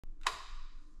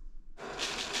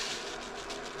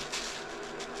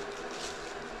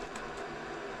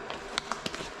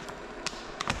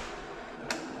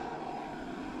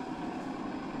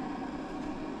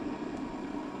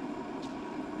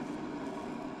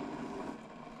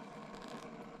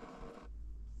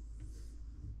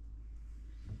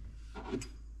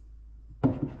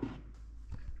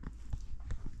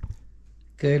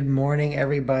Good morning,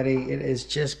 everybody. It is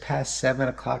just past 7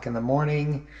 o'clock in the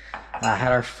morning.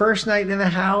 Had our first night in the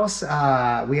house.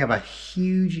 We have a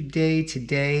huge day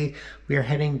today. We are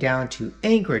heading down to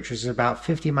Anchorage, which is about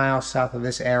 50 miles south of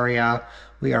this area.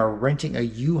 We are renting a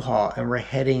U-Haul and we're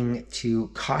heading to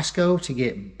Costco to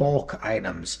get bulk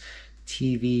items.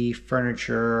 TV,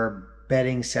 furniture,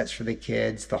 bedding sets for the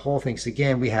kids, the whole thing. So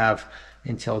again, we have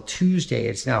until Tuesday,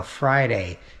 it's now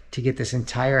Friday, to get this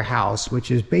entire house,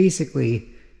 which is basically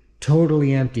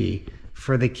totally empty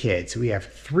for the kids. We have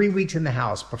 3 weeks in the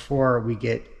house before we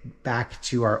get back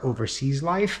to our overseas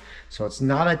life. So it's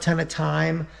not a ton of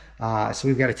time. So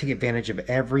we've got to take advantage of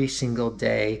every single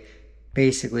day.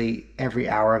 Basically, every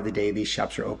hour of the day, these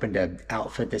shops are open to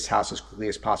outfit this house as quickly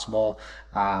as possible.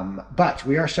 But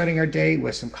we are starting our day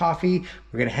with some coffee.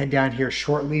 We're going to head down here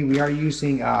shortly. We are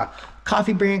using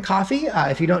Coffee Brand Coffee.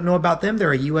 If you don't know about them,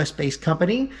 they're a US-based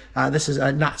company. This is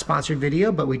a not sponsored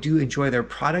video, but we do enjoy their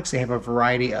products. They have a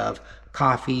variety of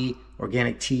coffee,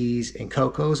 organic teas, and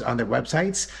cocos on their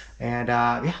websites. And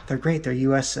yeah, they're great. They're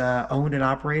US owned and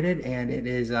operated, and it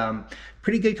is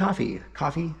pretty good coffee.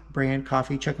 Coffee Brand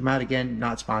Coffee. Check them out. Again,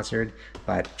 not sponsored,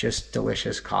 but just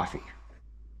delicious coffee.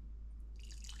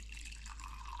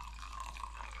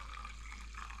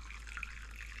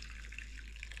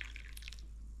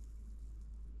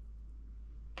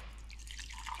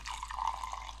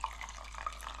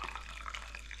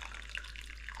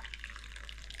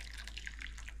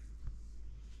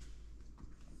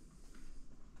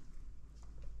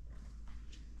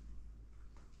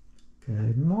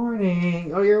 Good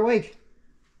morning. Oh, you're awake.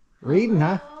 Reading,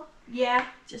 huh? Yeah,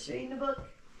 just reading a book.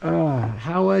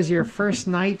 How was your first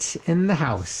night in the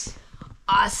house?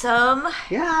 Awesome.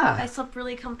 Yeah. I slept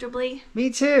really comfortably. Me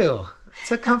too.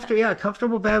 It's a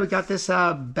comfortable bed. We got this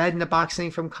bed in the box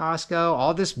thing from Costco.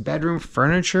 All this bedroom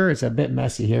furniture. It's a bit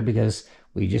messy here because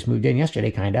we just moved in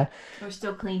yesterday, kind of. We're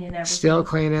still cleaning everything. Still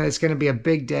cleaning. It's going to be a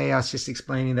big day. I was just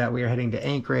explaining that we are heading to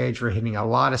Anchorage. We're hitting a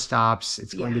lot of stops.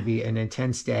 It's going to be an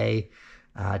intense day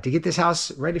to get this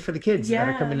house ready for the kids that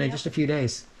are coming in just a few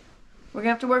days. We're going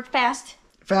to have to work fast.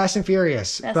 Fast and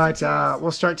furious.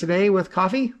 We'll start today with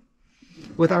coffee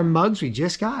with our mugs we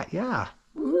just got. Yeah.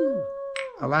 Woo.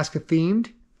 Alaska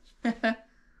themed.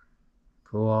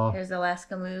 Cool. There's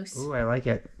Alaska moose. Ooh, I like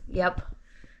it. Yep.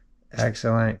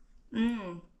 Excellent.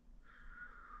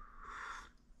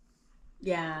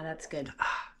 Yeah, that's good.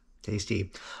 Tasty.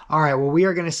 All right. Well, we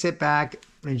are going to sit back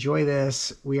and enjoy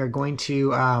this. We are going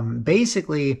to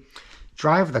basically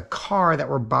drive the car that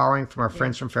we're borrowing from our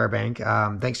friends from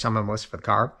Fairbank. Thanks, Tom and Melissa, for the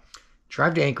car.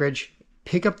 Drive to Anchorage,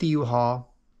 pick up the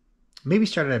U-Haul, maybe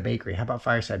start at a bakery. How about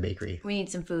Fireside Bakery? We need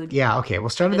some food. Yeah, okay. We'll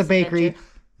start at the bakery.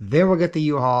 Then we'll get the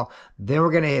U-Haul. Then we're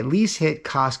going to at least hit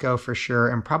Costco for sure,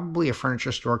 and probably a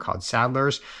furniture store called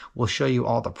Sadler's. We'll show you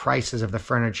all the prices of the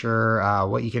furniture,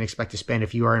 what you can expect to spend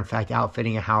if you are in fact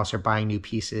outfitting a house or buying new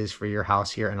pieces for your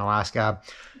house here in Alaska.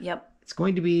 Yep. It's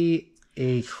going to be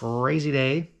a crazy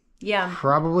day. Yeah.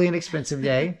 Probably an expensive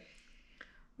day.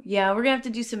 Yeah, we're going to have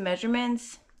to do some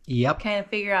measurements. Yep. Kind of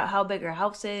figure out how big our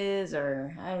house is,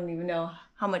 or I don't even know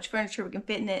how much furniture we can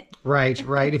fit in it. Right.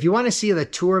 If you want to see the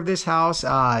tour of this house,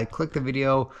 click the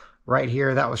video right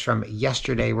here. That was from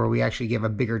yesterday where we actually gave a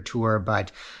bigger tour.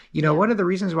 But, you know, one of the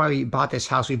reasons why we bought this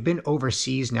house, we've been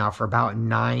overseas now for about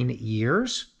 9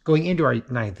 years, going into our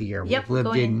 9th year. Yep, We've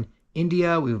lived in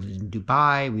India, we've lived in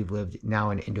Dubai, we've lived now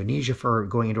in Indonesia for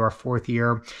going into our 4th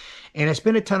year. And it's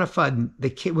been a ton of fun.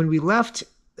 When we left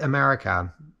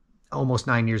America almost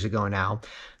 9 years ago now,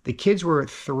 the kids were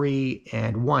 3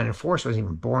 and 1, and Forrest wasn't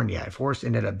even born yet. Forrest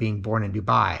ended up being born in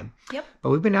Dubai. Yep. But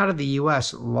we've been out of the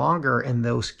U.S. longer in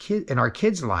our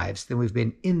kids' lives than we've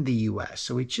been in the U.S.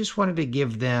 So we just wanted to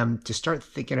give them to start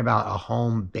thinking about a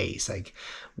home base. Like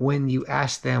when you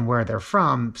ask them where they're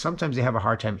from, sometimes they have a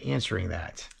hard time answering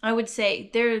that. I would say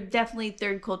they're definitely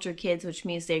third culture kids, which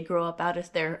means they grow up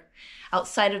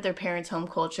outside of their parents' home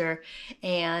culture.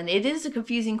 And it is a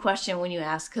confusing question when you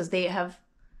ask, because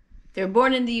they're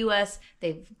born in the U.S.,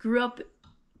 they grew up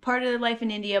part of their life in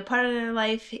India, part of their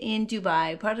life in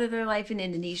Dubai, part of their life in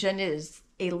Indonesia, and it is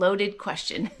a loaded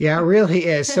question. Yeah, it really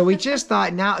is. So we just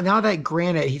thought now that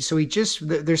Granite,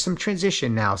 there's some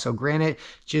transition now. So Granite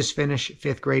just finished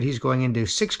 5th grade. He's going into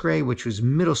 6th grade, which was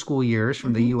middle school years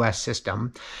from the U.S.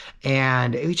 system.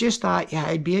 And we just thought,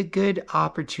 it'd be a good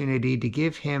opportunity to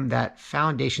give him that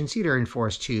foundation. Cedar and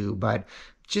Forest too, but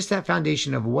just that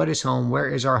foundation of what is home, where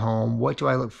is our home, what do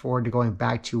I look forward to going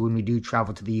back to when we do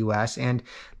travel to the U.S., and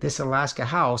this Alaska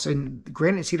house. And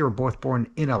Granite and Cedar were both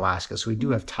born in Alaska, so we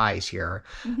do have ties here.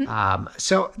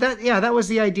 So that was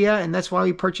the idea, and that's why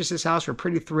we purchased this house. We're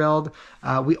pretty thrilled.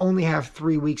 We only have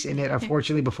 3 weeks in it,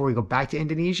 unfortunately, before we go back to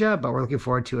Indonesia, but we're looking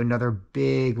forward to another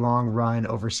big long run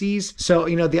overseas. So,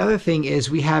 the other thing is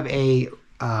we have a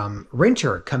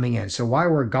renter coming in. So while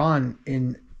we're gone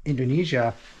in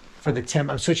Indonesia for the 10,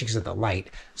 I'm switching because of the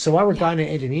light. So while we're gone in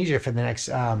Indonesia for the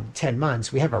next 10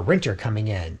 months, we have a renter coming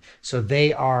in. So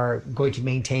they are going to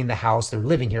maintain the house. They're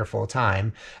living here full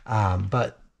time.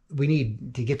 But we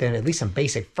need to get them at least some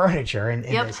basic furniture in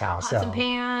this house. Pots and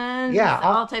pans. Yeah.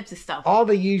 All types of stuff. All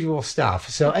the usual stuff.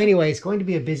 So anyway, it's going to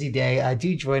be a busy day.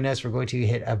 Do join us. We're going to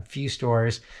hit a few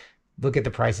stores, look at the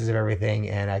prices of everything,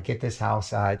 and get this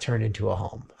house turned into a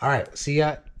home. All right. See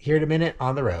ya here in a minute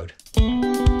on the road.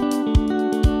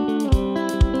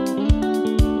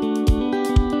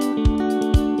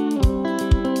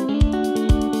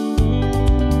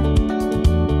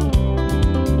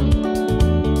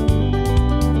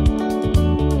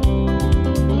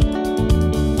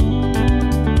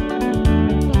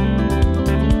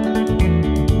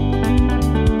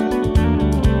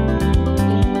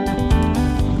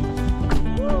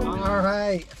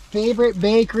 Favorite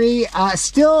bakery,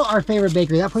 still our favorite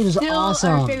bakery. That place is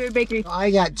awesome. Our favorite bakery. I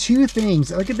got 2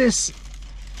 things. Look at this.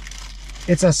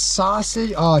 It's a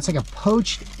sausage. Oh, it's like a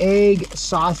poached egg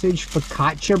sausage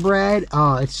focaccia bread.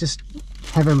 Oh, it's just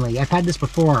heavenly. I've had this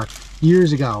before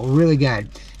years ago. Really good.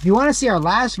 If you want to see our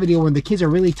last video when the kids are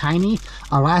really tiny,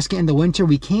 Alaska in the winter,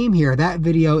 we came here. That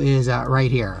video is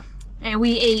right here. And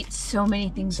we ate so many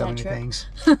things So that many trip things.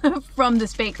 from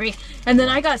this bakery. And then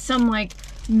I got some like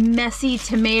messy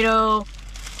tomato.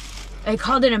 I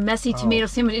called it a messy tomato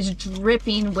sandwich. It's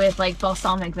dripping with like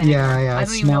balsamic vinegar. Yeah, it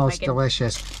smells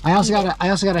delicious. I also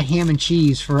got a ham and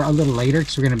cheese for a little later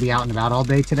because we're gonna be out and about all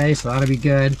day today, so that'll be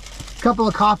good. Couple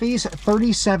of coffees,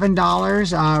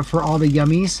 $37 for all the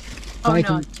yummies. Oh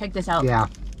no, check this out. Yeah,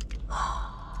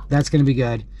 that's gonna be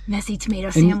good. Messy tomato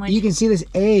And sandwich. you can see this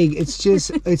egg. It's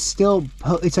just, it's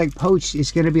like poached.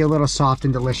 It's gonna be a little soft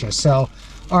and delicious. So,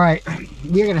 all right,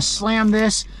 we're gonna slam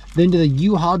this then to the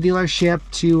U-Haul dealership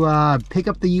to pick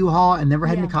up the U-Haul, and then we're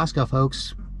heading to Costco,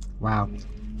 folks. Wow.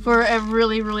 For a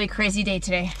really, really crazy day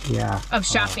today. Yeah. Of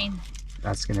shopping.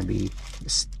 That's gonna be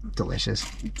delicious.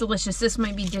 Delicious. This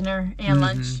might be dinner and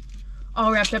lunch,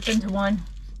 all wrapped up into one.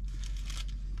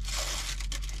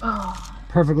 Oh.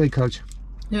 Perfectly cooked.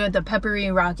 The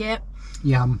peppery rocket.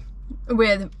 Yum.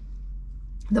 With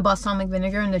the balsamic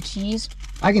vinegar and the cheese.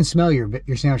 I can smell your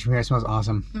sandwich from here. It smells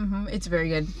awesome. It's very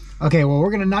good. Okay, well, we're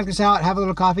gonna knock this out, have a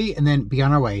little coffee, and then be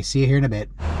on our way. See you here in a bit.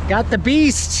 Got the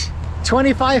beast,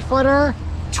 25-footer,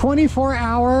 24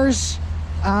 hours.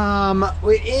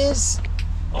 It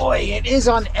is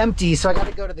on empty, so I got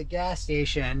to go to the gas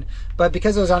station. But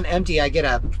because it was on empty, I get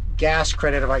a gas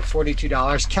credit of like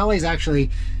 $42. Kelly's actually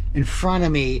in front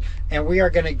of me, and we are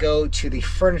going to go to the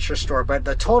furniture store. But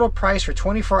the total price for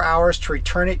 24 hours to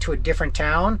return it to a different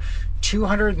town,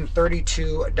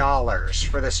 $232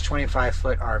 for this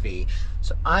 25-foot RV.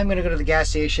 So I'm going to go to the gas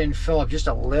station, fill up just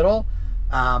a little,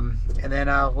 and then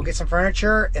we'll get some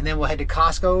furniture, and then we'll head to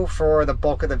Costco for the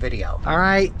bulk of the video. All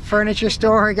right, furniture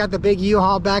store. I got the big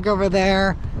U-Haul back over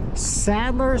there.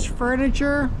 Sadler's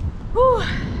Furniture. Whew.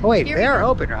 Oh, wait, they are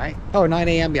open, right? Oh, 9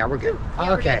 a.m. Yeah, we're good. Yeah, okay,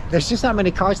 we're good. There's just not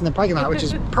many cars in the parking lot, which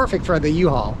is perfect for the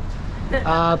U-Haul.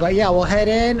 But yeah, we'll head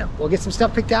in, we'll get some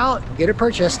stuff picked out, get it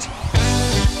purchased.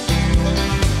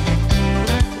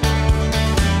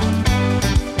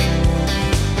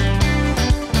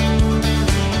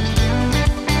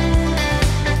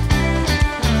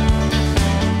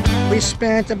 We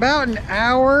spent about an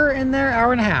hour in there,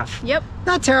 hour and a half. Yep.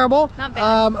 Not terrible. Not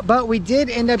bad. But we did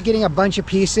end up getting a bunch of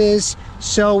pieces.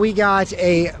 So we got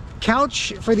a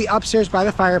couch for the upstairs by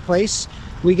the fireplace.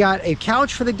 We got a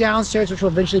couch for the downstairs, which will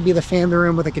eventually be the family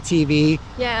room with like a TV.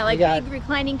 Yeah, like a big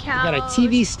reclining couch. We got a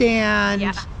TV stand.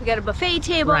 Yeah, we got a buffet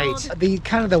table. Right.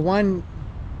 The one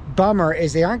bummer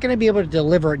is they aren't going to be able to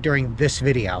deliver it during this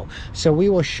video, so we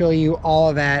will show you all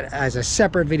of that as a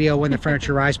separate video when the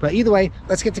furniture arrives. But either way,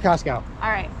 let's get to Costco. All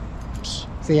right.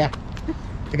 See ya.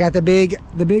 I got the big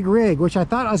rig, which I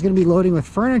thought I was going to be loading with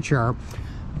furniture,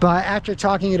 but after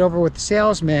talking it over with the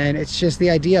salesman, it's just the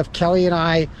idea of Kelly and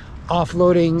I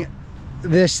offloading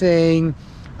this thing,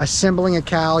 assembling a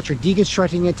couch or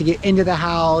deconstructing it to get into the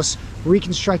house,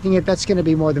 reconstructing it, that's going to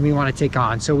be more than we want to take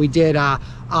on. So we did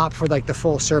opt for like the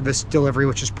full service delivery,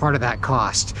 which is part of that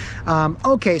cost.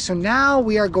 Okay, so now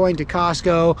we are going to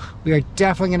Costco. We are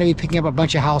definitely going to be picking up a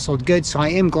bunch of household goods. So I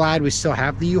am glad we still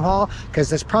have the U-Haul, because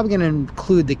that's probably going to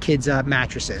include the kids'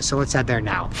 mattresses. So let's head there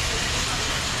now.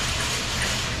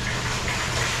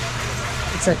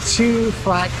 It's a 2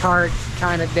 flat cart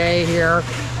kind of day here.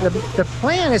 The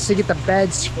plan is to get the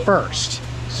beds first.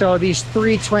 So these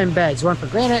 3 twin beds, one for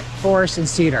Granite, Forest, and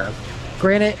Cedar.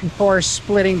 Granite and Forest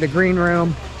splitting the green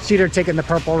room, Cedar taking the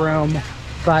purple room,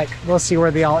 but we'll see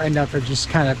where they all end up for just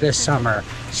kind of this summer.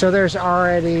 So there's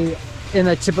already, in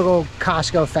the typical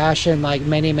Costco fashion, like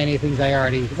many things I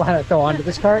already want to throw onto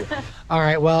this cart. All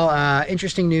right, well,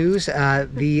 interesting news.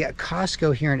 The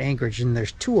Costco here in Anchorage, and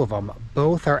there's 2 of them,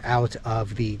 both are out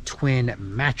of the twin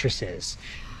mattresses.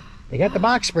 They got the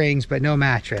box springs, but no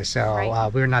mattress. So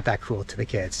we're not that cool to the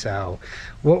kids. So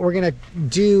what we're going to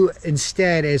do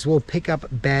instead is we'll pick up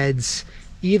beds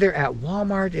either at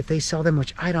Walmart if they sell them,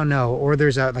 which I don't know, or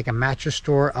there's like a mattress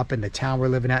store up in the town we're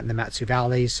living at in the Matsu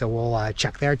Valley. So we'll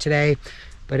check there today.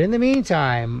 But in the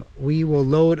meantime, we will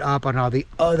load up on all the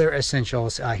other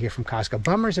essentials here from Costco.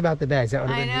 Bummers about the beds. That would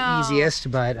have been the easiest,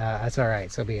 but that's all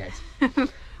right. So be it.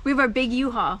 We have our big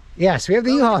U-Haul. Yes, we have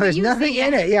the U-Haul. There's nothing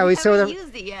in it. Yeah, we haven't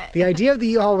used it yet. The idea of the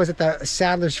U-Haul was that the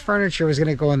Sadler's furniture was going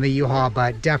to go in the U-Haul,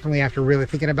 but definitely after really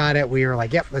thinking about it, we were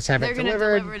like, yep, let's have it delivered. They're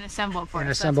going to deliver and assemble for us. And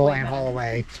assemble and haul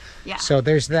away. Yeah. So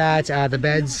there's that. The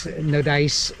beds, no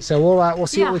dice. So we'll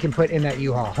see what we can put in that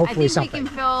U-Haul. Hopefully something. We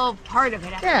can fill part of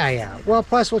it. Yeah. Well,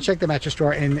 plus we'll check the mattress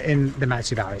store in the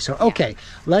Matsu Valley. So okay,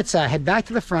 let's head back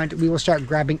to the front. We will start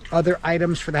grabbing other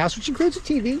items for the house, which includes a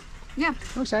TV. Yeah.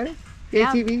 I'm excited.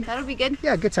 Yeah, ATV. That'll be good.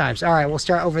 Yeah, good times. All right, we'll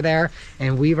start over there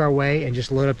and weave our way and just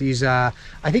load up these. I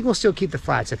think we'll still keep the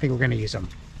flats. I think we're going to use them.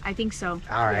 I think so.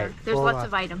 All right. Yeah. There's lots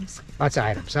of items. Lots of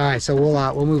items. All right, so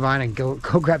we'll move on and go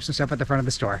grab some stuff at the front of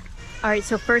the store. All right,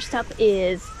 so first up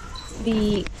is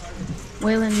the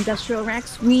Wayland industrial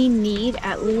racks. We need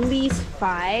at least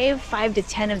 5 to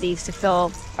 10 of these to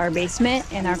fill our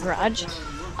basement and our garage.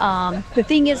 The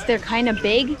thing is, they're kind of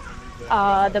big.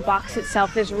 The box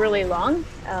itself is really long.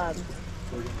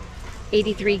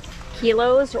 83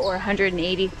 kilos or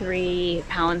 183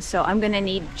 pounds. So I'm gonna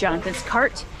need Jonathan's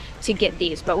cart to get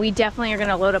these, but we definitely are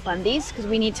gonna load up on these because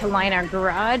we need to line our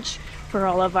garage for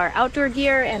all of our outdoor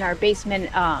gear and our basement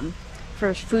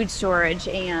for food storage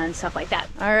and stuff like that.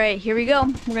 All right, here we go.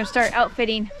 We're gonna start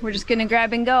outfitting. We're just gonna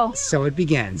grab and go. So it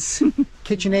begins.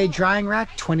 KitchenAid drying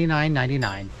rack,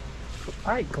 $29.99.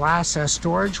 All right, glass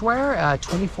storageware,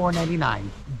 $24.99.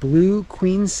 Blue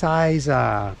queen size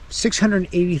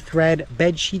 680 thread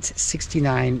bed sheets,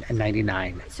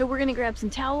 $69.99. So we're gonna grab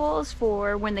some towels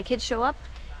for when the kids show up,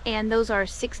 and those are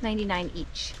 $6.99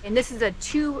 each. And this is a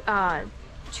two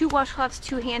washcloths,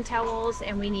 2 hand towels,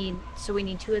 and we need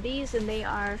 2 of these, and they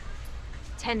are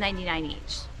 $10.99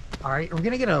 each. All right, we're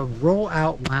gonna get a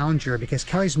roll-out lounger because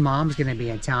Kelly's mom's gonna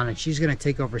be in town and she's gonna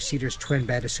take over Cedar's twin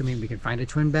bed, assuming we can find a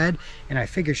twin bed. And I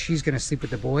figure she's gonna sleep with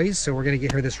the boys, so we're gonna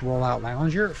get her this roll-out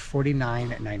lounger,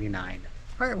 $49.99.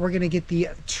 All right, we're gonna get the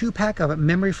 2-pack of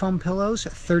memory foam pillows,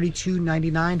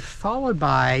 $32.99, followed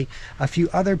by a few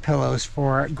other pillows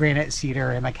for Granite, Cedar,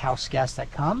 and like house guests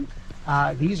that come.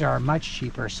 These are much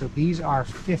cheaper, so these are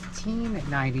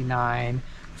 $15.99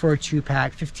 for a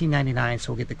 2-pack, $15.99,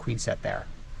 so we'll get the queen set there.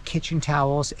 Kitchen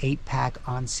towels, 8-pack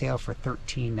on sale for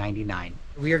 $13.99.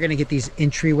 We are going to get these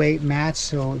entryway mats.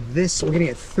 So we're going to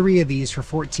get 3 of these for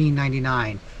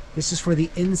 $14.99. This is for the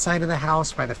inside of the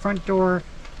house by the front door,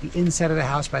 the inside of the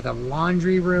house by the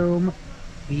laundry room.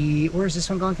 Where's this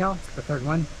one going, Cal? The third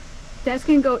one? That's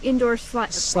going to go indoor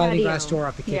sliding glass door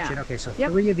off the kitchen. Yeah. Okay, so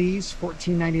 3 of these,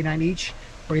 $14.99 each.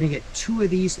 We're going to get 2 of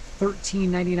these,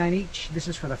 $13.99 each. This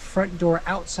is for the front door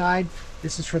outside.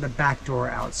 This is for the back door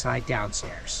outside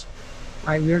downstairs. All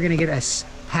right, we're going to get a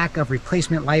pack of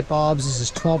replacement light bulbs. This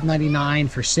is $12.99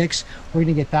 for 6. We're going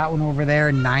to get that one over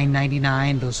there,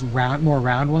 $9.99. Those more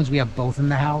round ones, we have both in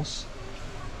the house.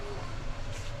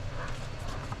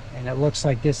 And it looks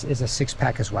like this is a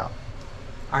 6-pack as well.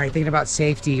 All right, thinking about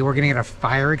safety, we're going to get a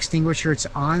fire extinguisher. It's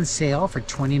on sale for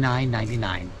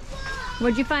 $29.99.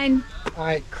 What'd you find? All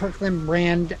right, Kirkland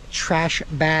brand trash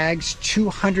bags,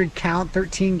 200 count,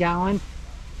 13 gallon,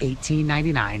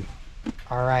 $18.99.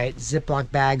 All right,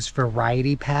 Ziploc bags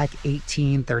variety pack,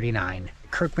 $18.39.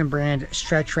 Kirkland brand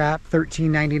stretch wrap,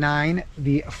 $13.99.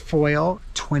 The foil,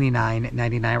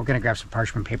 $29.99. We're gonna grab some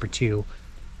parchment paper too.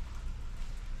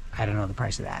 I don't know the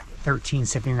price of that.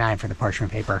 $13.79 for the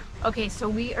parchment paper. Okay, so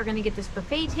we are gonna get this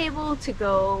buffet table to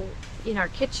go in our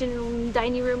kitchen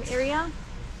dining room area.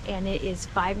 And it is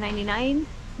 $5.99.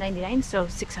 $899, so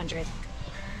 $600.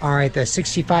 All right, the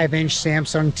 65-inch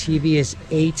Samsung TV is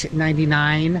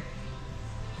 $899.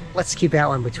 Let's keep that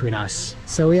one between us.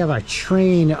 So we have a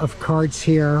train of carts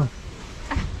here.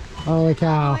 Holy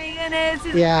cow. Oh my goodness,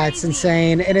 it's Yeah, crazy. it's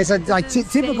insane. And it's like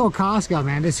typical Costco,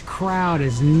 man. This crowd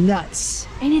is nuts.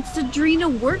 And it's the Drina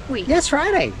work week. Yeah, it's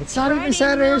Friday. It's not even Friday,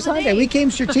 Saturday middle or of the Sunday. day. We came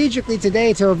strategically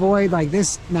today to avoid like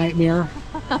this nightmare,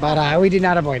 but we did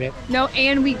not avoid it. No,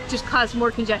 and we just caused more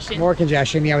congestion. More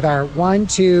congestion, yeah, with our 1,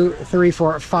 2, 3,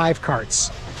 4, 5 carts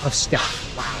of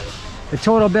stuff. Wow. The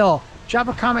total bill. Drop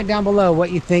a comment down below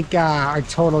what you think our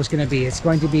total is going to be. It's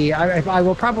going to be, I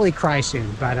will probably cry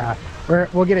soon, but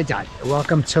we'll get it done.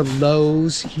 Welcome to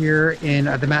Lowe's here in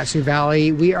the Matsu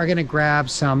Valley. We are going to grab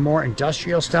some more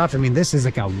industrial stuff. I mean, this is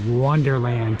like a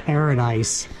wonderland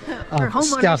paradise of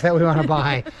stuff that we want to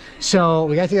buy. So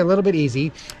we got to take it a little bit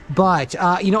easy. But,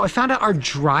 you know, I found out our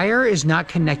dryer is not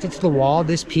connected to the wall.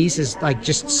 This piece is like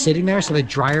just sitting there. So the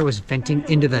dryer was venting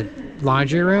into the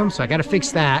laundry room. So I got to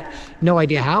fix that. No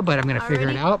idea how, but I'm going to figure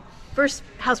it out. First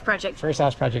house project. First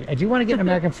house project. I do want to get an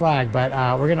American flag, but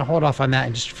we're going to hold off on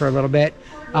that just for a little bit.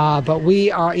 But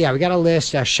we are, yeah, we got a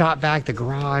list, shop vac, the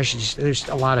garage, there's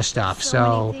a lot of stuff.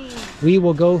 So we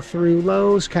will go through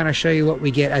Lowe's, kind of show you what we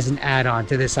get as an add-on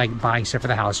to this like buying stuff for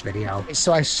the house video.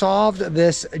 So I solved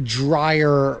this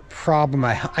dryer problem.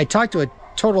 I talked to a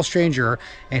total stranger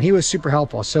and he was super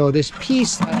helpful. So this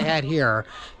piece that I had here,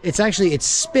 it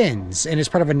spins and it's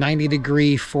part of a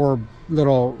 90-degree 4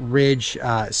 little ridge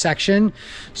section.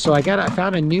 So I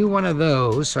found a new one of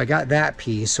those. So I got that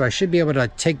piece. So I should be able to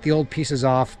take the old pieces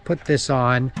off, put this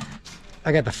on.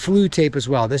 I got the flue tape as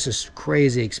well. This is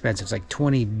crazy expensive. It's like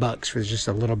 20 bucks for just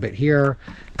a little bit here.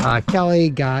 Kelly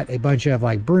got a bunch of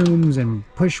like brooms and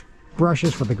push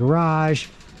brushes for the garage.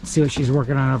 Let's see what she's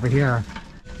working on over here.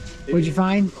 What'd you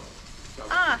find?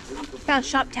 Found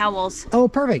shop towels. Oh,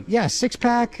 perfect. Yeah,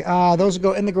 6-pack. Those will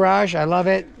go in the garage. I love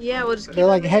it. Yeah, we'll just They're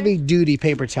like heavy-duty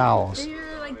paper towels.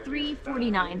 They're like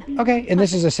 $3.49. Okay, and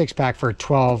this is a 6-pack for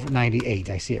 $12.98.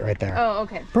 I see it right there. Oh,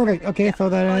 okay. Perfect. Okay, throw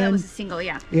that in. Oh, that was a single,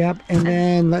 yeah. Yep, and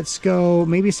then let's go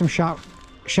maybe some shop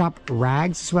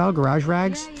rags as well, garage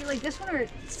rags. Yeah, you like this one or?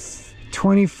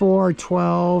 24,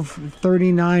 12,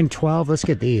 39, 12. Let's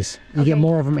get these. You get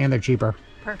more of them and they're cheaper.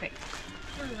 Perfect.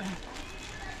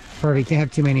 Perfect. Can't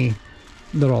have too many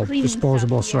little Cleaning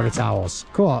disposable stuff, sort of yeah. towels.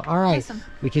 Cool. All right. Awesome.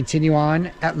 We continue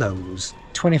on at Lowe's.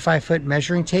 25-foot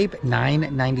measuring tape,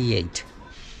 $9.98.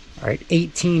 All right.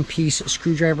 18-piece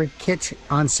screwdriver kit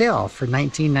on sale for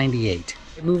 $19.98.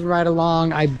 Moving right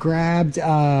along, I grabbed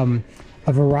a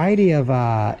variety of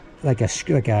like a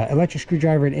electric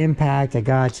screwdriver and impact. I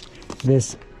got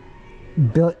this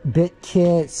bit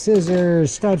kit,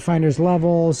 scissors, stud finders,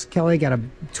 levels. Kelly got a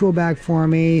tool bag for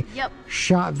me. Yep.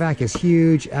 Shop vac is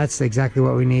huge. That's exactly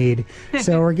what we need.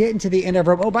 So we're getting to the end of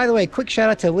our, oh, by the way, quick shout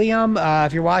out to Liam.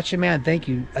 If you're watching, man, thank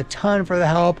you a ton for the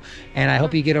help. And I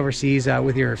hope you get overseas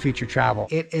with your future travel.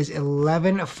 It is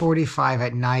 11:45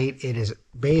 at night. It is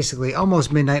basically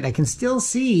almost midnight. I can still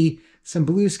see some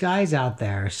blue skies out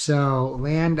there. So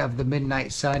land of the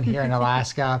midnight sun here in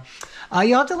Alaska.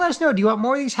 You'll have to let us know. Do you want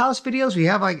more of these house videos? We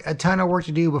have like a ton of work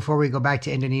to do before we go back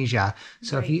to Indonesia.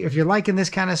 So if you're liking this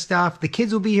kind of stuff, the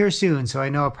kids will be here soon. So I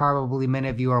know probably many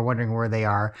of you are wondering where they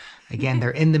are. Again,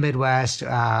 they're in the Midwest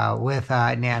with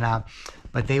Nana,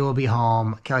 but they will be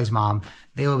home. Kelly's mom.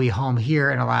 They will be home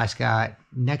here in Alaska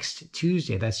next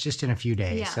Tuesday. That's just in a few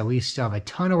days. Yeah. So we still have a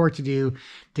ton of work to do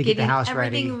to get the house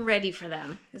ready. Everything ready for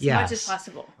them as Yes. much as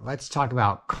possible. Let's talk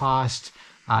about cost,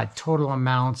 total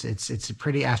amounts. It's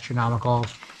pretty astronomical.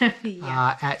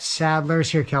 At Sadler's,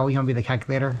 here, Kel, you want to be the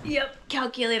calculator? Yep.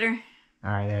 Calculator.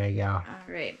 All right, there you go. All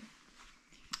right.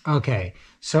 Okay,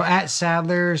 so at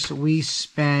Sadler's, we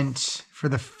spent for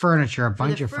the furniture, a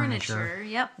bunch of furniture,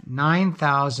 Yep.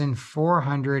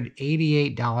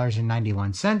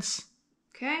 $9,488.91.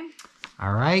 Okay.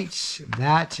 All right,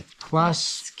 that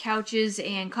plus Couches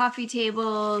and coffee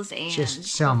tables and Just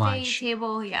so buffet much.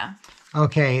 table. Yeah.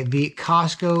 okay, the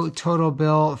Costco total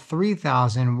bill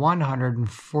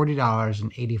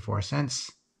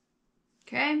 $3,140.84.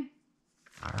 Okay.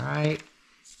 All right.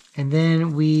 And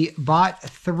then we bought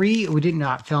we did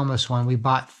not film this one. We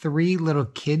bought 3 little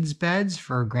kids' beds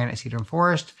for Granite Cedar and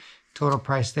Forest. Total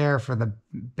price there for the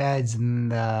beds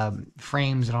and the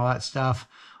frames and all that stuff,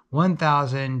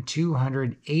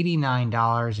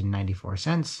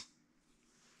 $1,289.94.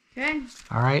 Okay.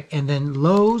 All right. And then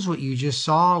Lowe's, what you just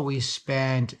saw, we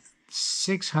spent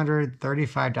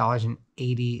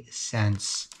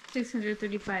 $635.80.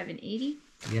 635.80.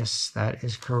 Yes, that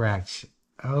is correct.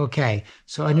 Okay,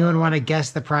 so anyone want to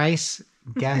guess the price?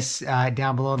 Guess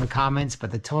down below in the comments, but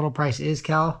the total price is,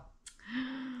 Kel?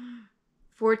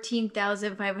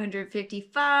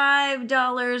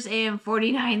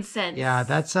 $14,555.49. Yeah,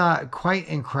 that's quite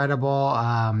incredible.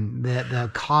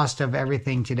 The cost of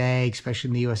everything today, especially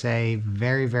in the USA,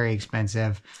 very, very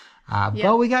expensive.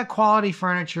 But we got quality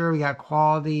furniture. We got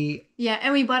quality. Yeah,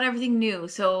 and we bought everything new.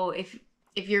 So if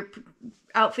you're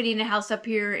outfitting a house up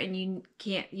here and you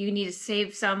need to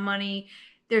save some money,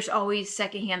 there's always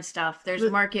secondhand stuff. There's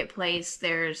Marketplace,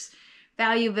 there's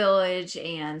Value Village,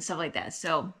 and stuff like that.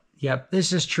 So. Yep,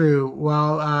 this is true.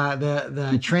 Well,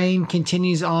 the train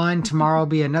continues on. Tomorrow will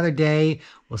be another day.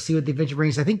 We'll see what the adventure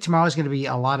brings. I think tomorrow's going to be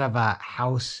a lot of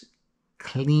house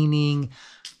cleaning,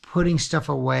 putting stuff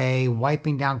away,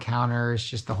 wiping down counters,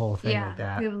 just the whole thing like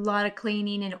that. We have a lot of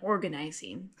cleaning and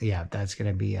organizing. Yeah, that's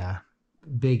going to be a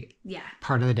big Yeah.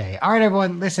 part of the day. All right,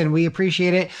 everyone, listen, we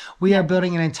appreciate it. We are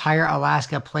building an entire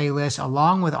Alaska playlist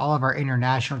along with all of our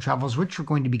international travels, which we're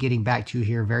going to be getting back to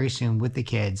here very soon with the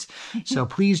kids. So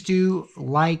please do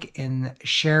like and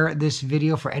share this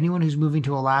video for anyone who's moving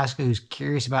to Alaska, who's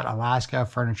curious about Alaska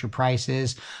furniture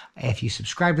prices. If you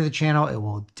subscribe to the channel, it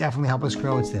will definitely help us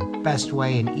grow. It's the best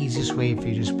way and easiest way for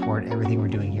you to support everything we're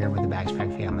doing here with the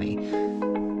Backpack family.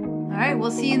 All right,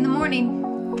 we'll see you in the morning.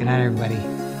 Good night,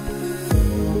 everybody.